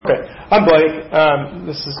I'm Blake.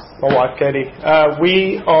 This is my wife, Katie.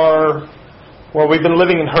 We've been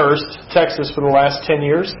living in Hurst, Texas for the last 10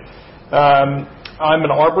 years. I'm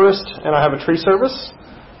an arborist, and I have a tree service.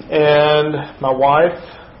 And my wife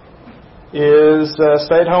is a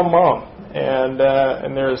stay-at-home mom. And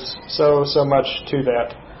there's so much to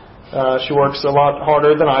that. She works a lot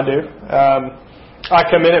harder than I do. I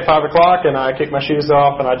come in at 5 o'clock, and I kick my shoes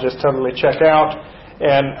off, and I just totally check out.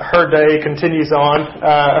 And her day continues on,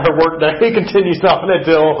 her work day continues on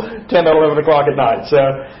until 10 or 11 o'clock at night. So,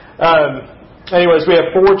 anyways, we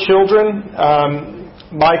have 4 children.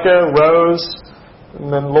 Micah, Rose,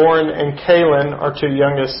 and then Lauren and Kaylin, our 2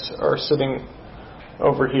 youngest, are sitting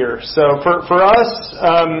over here. So for us,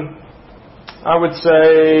 I would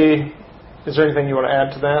say, is there anything you want to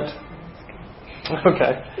add to that?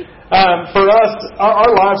 Okay. For us, our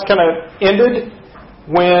lives kind of ended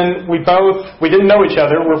when we didn't know each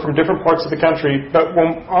other. We're from different parts of the country, but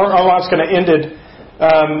when our lives kind of ended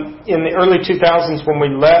in the early 2000s when we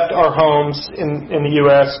left our homes in the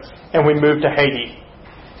U.S. and we moved to Haiti.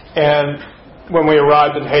 And when we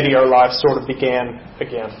arrived in Haiti, our lives sort of began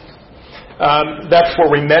again. That's where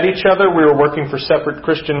we met each other. We were working for separate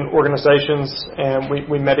Christian organizations, and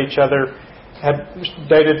we met each other, had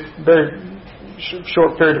dated very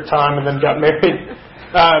short period of time, and then got married.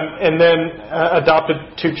 And then adopted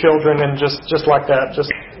 2 children, and just like that,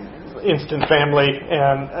 just instant family.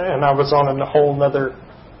 And I was on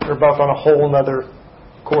we're both on a whole nother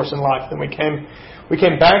course in life. Then we came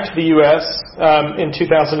back to the U.S. In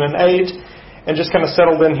 2008, and just kind of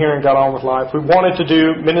settled in here and got on with life. We wanted to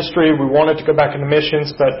do ministry. We wanted to go back into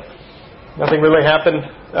missions, but nothing really happened.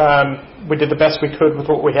 We did the best we could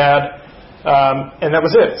with what we had, and that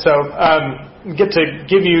was it. So get to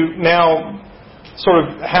give you now sort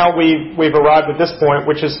of how we've arrived at this point,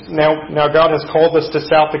 which is now God has called us to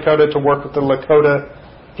South Dakota to work with the Lakota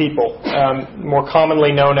people, more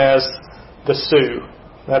commonly known as the Sioux.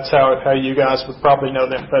 That's how you guys would probably know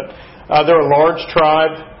them. But they're a large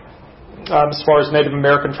tribe as far as Native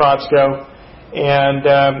American tribes go, and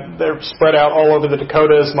they're spread out all over the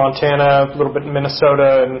Dakotas, Montana, a little bit in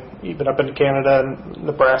Minnesota, and even up into Canada and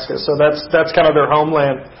Nebraska. So that's kind of their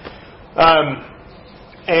homeland.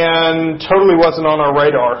 And totally wasn't on our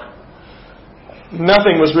radar.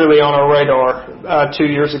 Nothing was really on our radar 2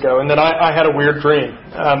 years ago. And then I had a weird dream.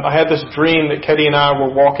 I had this dream that Katie and I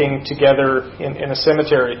were walking together in a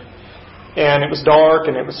cemetery. And it was dark,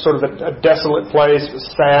 and it was sort of a desolate place. It was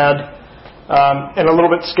sad and a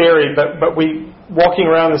little bit scary. But walking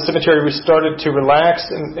around the cemetery, we started to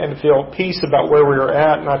relax and feel peace about where we were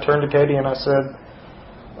at. And I turned to Katie and I said,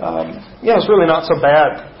 it's really not so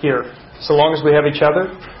bad here, so long as we have each other.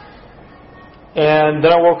 And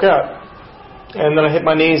then I woke up. And then I hit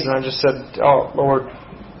my knees and I just said, oh, Lord,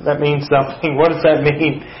 that means something. What does that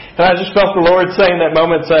mean? And I just felt the Lord say in that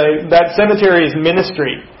moment, that cemetery is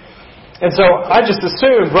ministry. And so I just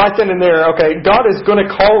assumed right then and there, okay, God is going to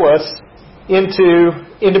call us into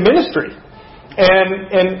ministry.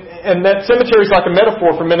 And that cemetery is like a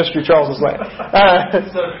metaphor for ministry, Charles is like.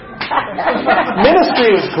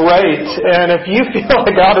 Ministry is great, and if you feel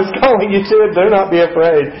like God is calling you to it, do not be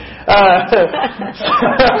afraid.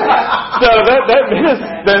 So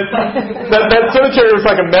that cemetery was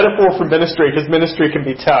like a metaphor for ministry, because ministry can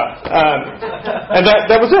be tough. And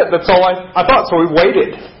that was it. That's all I thought. So we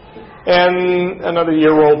waited. And another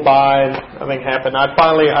year rolled by, and nothing happened. I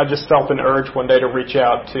just felt an urge one day to reach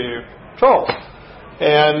out to Charles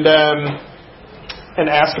and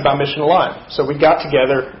ask about Mission Alive. So we got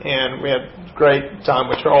together and we had a great time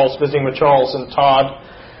with Charles, visiting with Charles and Todd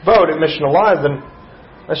Vogt at Mission Alive, and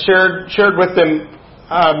I shared with them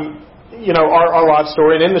our life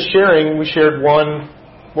story, and in the sharing we shared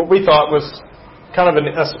what we thought was kind of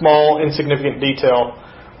a small insignificant detail,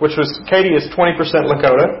 which was Katie is 20%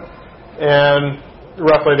 Lakota and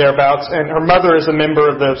roughly thereabouts, and her mother is a member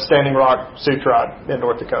of the Standing Rock Sioux tribe in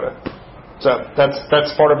North Dakota. So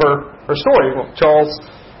that's part of her story. Well,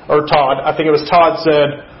 Todd, I think it was Todd,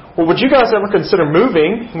 said, well, would you guys ever consider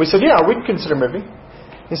moving? And we said, yeah, we'd consider moving.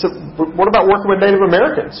 He said, what about working with Native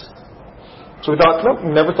Americans? So we thought, nope,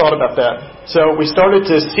 never thought about that. So we started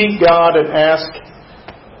to seek God and ask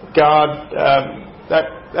God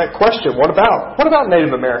that question, what about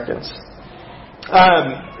Native Americans?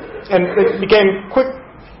 And it became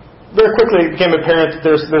very quickly it became apparent that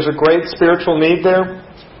there's a great spiritual need there.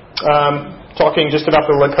 Talking just about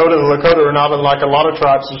the Lakota are not unlike a lot of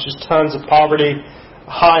tribes. There's just tons of poverty,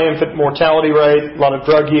 high infant mortality rate, a lot of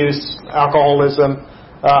drug use, alcoholism,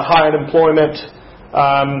 high unemployment.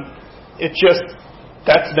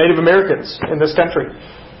 That's Native Americans in this country.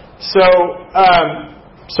 So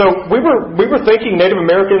So we were thinking Native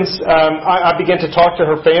Americans. I began to talk to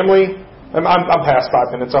her family. I'm past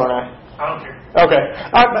 5 minutes, aren't I? I don't care. Okay.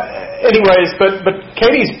 Anyways, but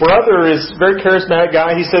Katie's brother is a very charismatic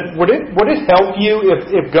guy. He said, "Would it help you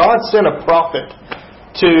if God sent a prophet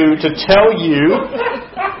to tell you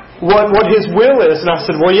what His will is?" And I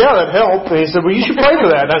said, "Well, yeah, that'd help." And he said, "Well, you should pray for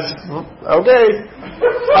that." And I said, "Okay,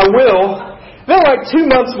 I will." Then, like 2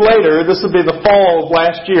 months later, this would be the fall of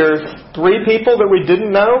last year, 3 people that we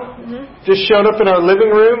didn't know just showed up in our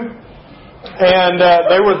living room, and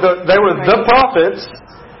they were the prophets,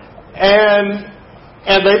 and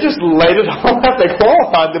they just laid it all out. They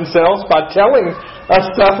qualified themselves by telling us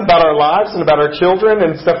stuff about our lives and about our children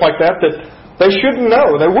and stuff like that they shouldn't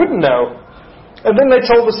know, they wouldn't know. And then they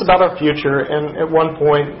told us about our future. And at one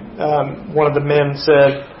point, one of the men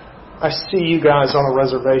said, "I see you guys on a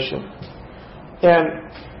reservation." And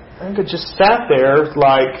I could just sat there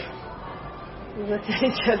like... We looked at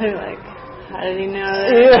each other like, how did he know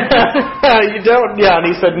that? Yeah, you don't... Yeah, and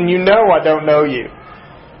he said, "And you know I don't know you."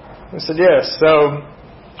 I said, "Yes." So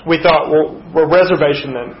we thought, well, we're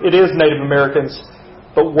reservation then. It is Native Americans,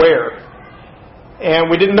 but where? And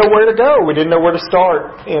we didn't know where to go. We didn't know where to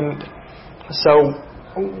start. And so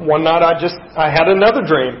one night I had another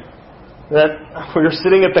dream that we were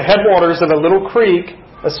sitting at the headwaters of a little creek,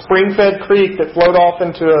 a spring-fed creek that flowed off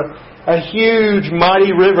into a huge,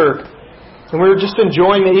 mighty river. And we were just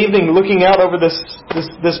enjoying the evening looking out over this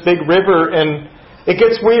big river. And it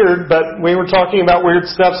gets weird, but we were talking about weird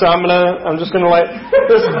stuff, so I'm just gonna let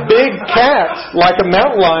this big cat, like a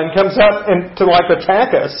mountain lion, comes up and to like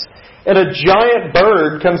attack us. And a giant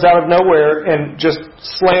bird comes out of nowhere and just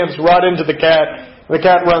slams right into the cat. The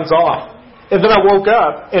cat runs off. And then I woke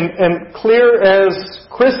up, and clear as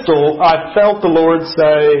crystal, I felt the Lord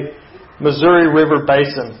say, Missouri River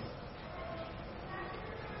Basin.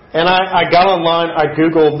 And I got online, I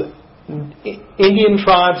Googled Indian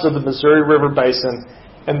tribes of the Missouri River Basin,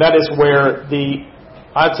 and that is where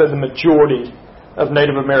I'd say the majority of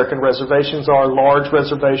Native American reservations are, large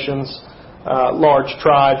reservations, large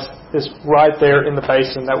tribes, is right there in the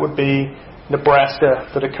basin. That would be Nebraska,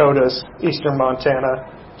 the Dakotas, eastern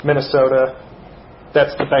Montana, Minnesota.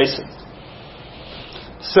 That's the basin.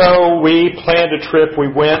 So we planned a trip. We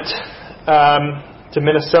went to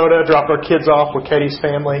Minnesota, dropped our kids off with Katie's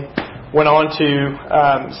family, went on to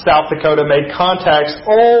South Dakota, made contacts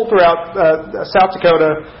all throughout South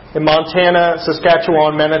Dakota, in Montana,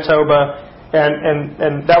 Saskatchewan, Manitoba,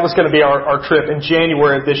 and that was going to be our trip in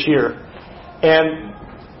January of this year. And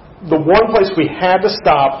the one place we had to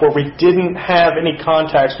stop where we didn't have any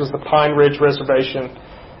contacts was the Pine Ridge Reservation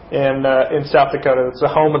in South Dakota. It's the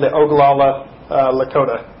home of the Ogallala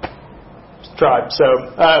Lakota tribe. So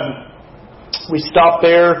we stopped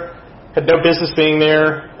there, had no business being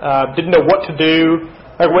there, didn't know what to do.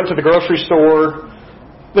 I went to the grocery store.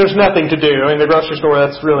 There's nothing to do. I mean, the grocery store,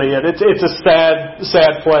 that's really it. It's a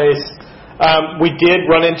sad place. We did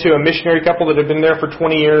run into a missionary couple that had been there for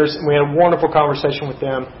 20 years, and we had a wonderful conversation with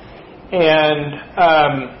them. And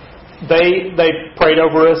they prayed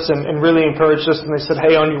over us and really encouraged us, and they said,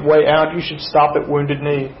 "Hey, on your way out, you should stop at Wounded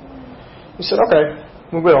Knee." We said, "Okay,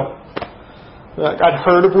 we will." I'd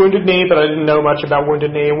heard of Wounded Knee, but I didn't know much about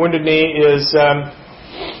Wounded Knee. And Wounded Knee is,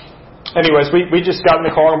 anyways, we just got in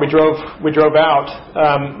the car and we drove out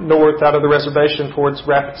north out of the reservation towards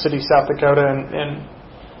Rapid City, South Dakota, and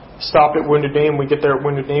stopped at Wounded Knee. And we get there at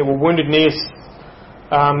Wounded Knee. Well, Wounded Knee is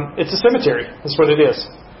it's a cemetery. That's what it is.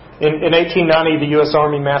 In 1890, the U.S.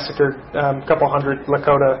 Army massacred a couple hundred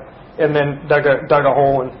Lakota, and then dug a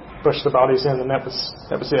hole and pushed the bodies in, and that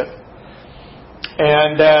was it.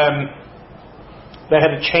 And they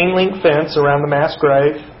had a chain link fence around the mass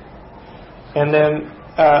grave, and then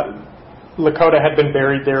Lakota had been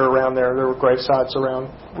buried there around there. There were grave sites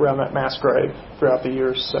around that mass grave throughout the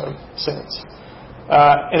years since.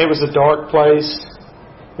 And it was a dark place.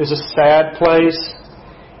 It was a sad place.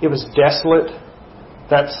 It was desolate.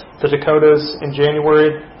 That's the Dakotas in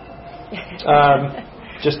January.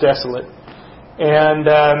 Just desolate.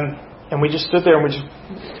 And we just stood there and we just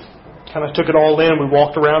kind of took it all in. We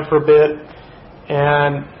walked around for a bit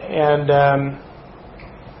and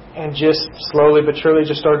just slowly but surely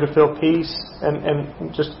just started to feel peace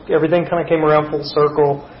and just everything kind of came around full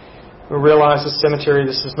circle. We realized the cemetery,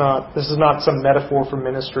 this is not some metaphor for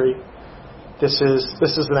ministry. This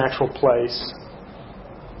is an actual place.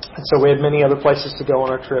 And so we had many other places to go on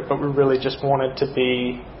our trip, but we really just wanted to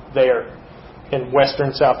be there in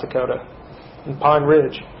western South Dakota, in Pine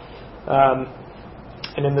Ridge,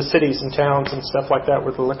 and in the cities and towns and stuff like that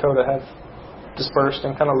where the Lakota have dispersed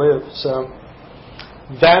and kind of live. So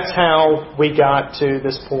that's how we got to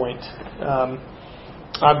this point.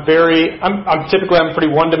 I'm typically a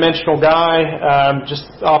pretty one-dimensional guy. Just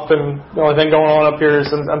often the only thing going on up here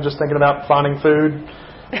is I'm just thinking about finding food,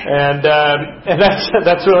 and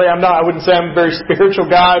that's really I wouldn't say I'm a very spiritual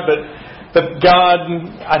guy, but God,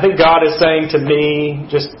 I think God is saying to me,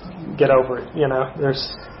 just get over it.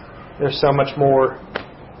 There's so much more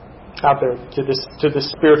out there to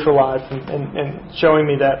this spiritual life, and showing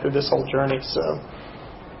me that through this whole journey. So.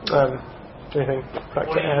 Anything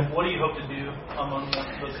to add? What do you hope to do among the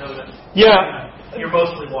Lakota? Yeah. You're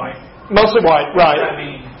mostly white. Mostly white, right. What does that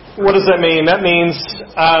mean? What does that mean? That means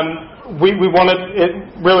we want to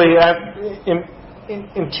really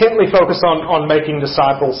intently focus on making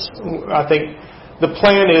disciples. I think the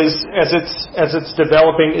plan is, as it's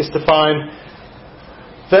developing, is to find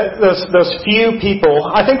that those few people.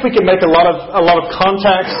 I think we can make a lot of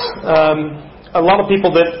contacts. A lot of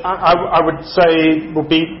people that I would say will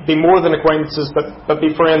be more than acquaintances, but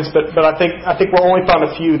be friends. But I think we'll only find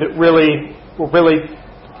a few that really will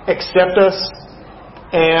accept us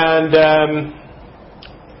and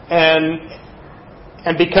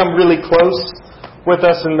become really close with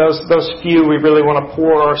us. And those few we really want to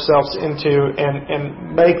pour ourselves into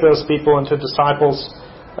and make those people into disciples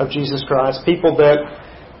of Jesus Christ. People that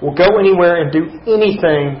will go anywhere and do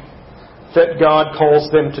anything that God calls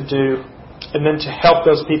them to do. And then to help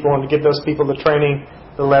those people and to give those people the training,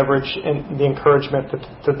 the leverage, and the encouragement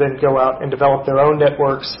to then go out and develop their own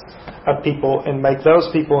networks of people and make those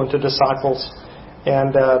people into disciples,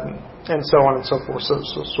 and so on and so forth. So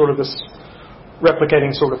sort of this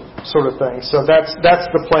replicating sort of thing. So that's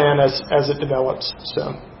the plan as it develops.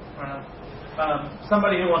 So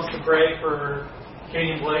somebody who wants to pray for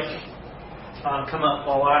Katie and Blake, come up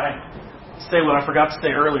while I say what I forgot to say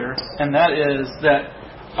earlier, and that is that.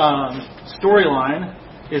 Storyline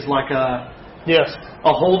is like a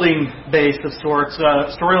holding base of sorts.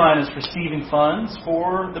 Storyline is receiving funds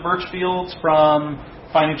for the Burchfields from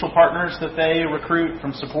financial partners that they recruit,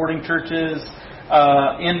 from supporting churches.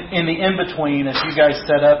 In the in-between, as you guys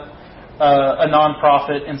set up a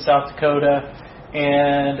nonprofit in South Dakota,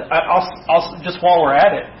 and I'll just while we're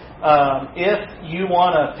at it, if you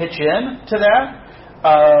want to pitch in to that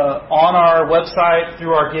on our website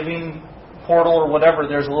through our giving portal or whatever,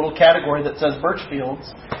 there's a little category that says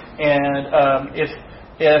Burchfields, and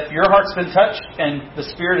if your heart's been touched and the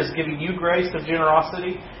Spirit is giving you grace of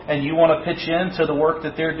generosity and you want to pitch in to the work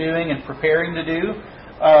that they're doing and preparing to do,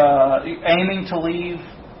 aiming to leave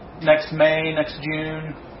next May, next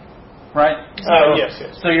June, right? Yes.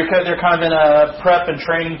 So they're kind of in a prep and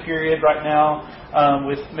training period right now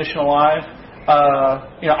with Mission Alive.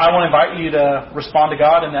 I want to invite you to respond to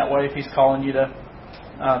God in that way if He's calling you to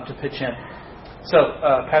pitch in. So,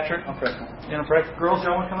 Patrick, I'll pray. You want to pray? Girls,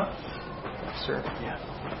 y'all want to come up? Sure. Yeah.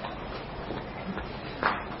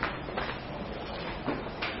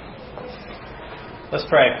 Let's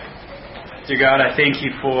pray. Dear God, I thank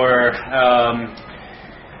you for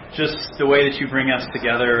just the way that you bring us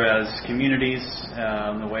together as communities,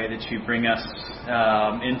 the way that you bring us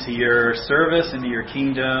into your service, into your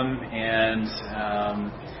kingdom, and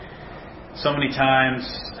so many times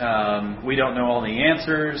we don't know all the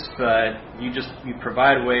answers, but you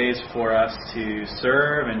provide ways for us to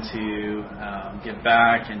serve and to give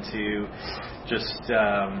back and to just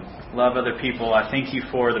love other people. I thank you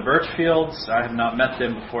for the Burchfields. I have not met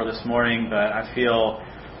them before this morning, but I feel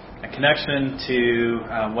a connection to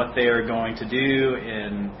what they are going to do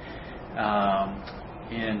in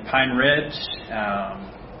Pine Ridge.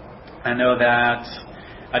 I know that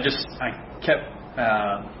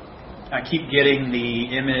I keep getting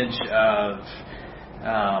the image of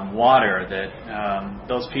water, that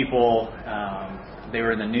those people, they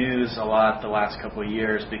were in the news a lot the last couple of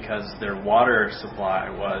years because their water supply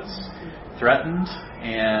was threatened,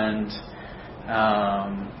 and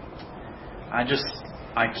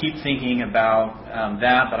I keep thinking about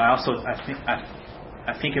that, but I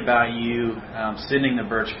think about you sending the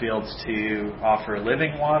Burchfields to offer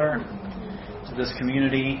living water to this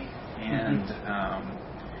community, and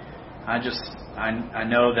I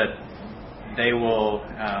know that they will.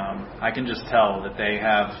 I can just tell that they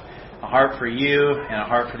have a heart for you and a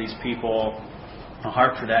heart for these people, a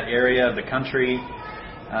heart for that area of the country.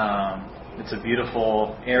 It's a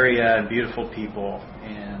beautiful area and beautiful people,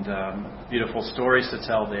 and beautiful stories to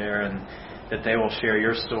tell there, and that they will share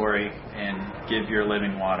your story and give your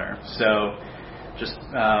living water. So just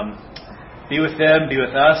be with them, be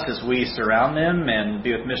with us as we surround them, and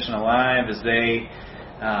be with Mission Alive as they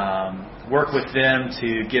work with them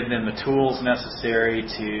to give them the tools necessary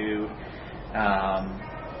to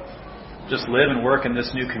just live and work in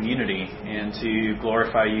this new community and to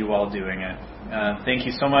glorify you while doing it. Thank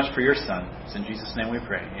you so much for your Son. It's in Jesus' name we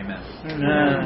pray. Amen. Amen.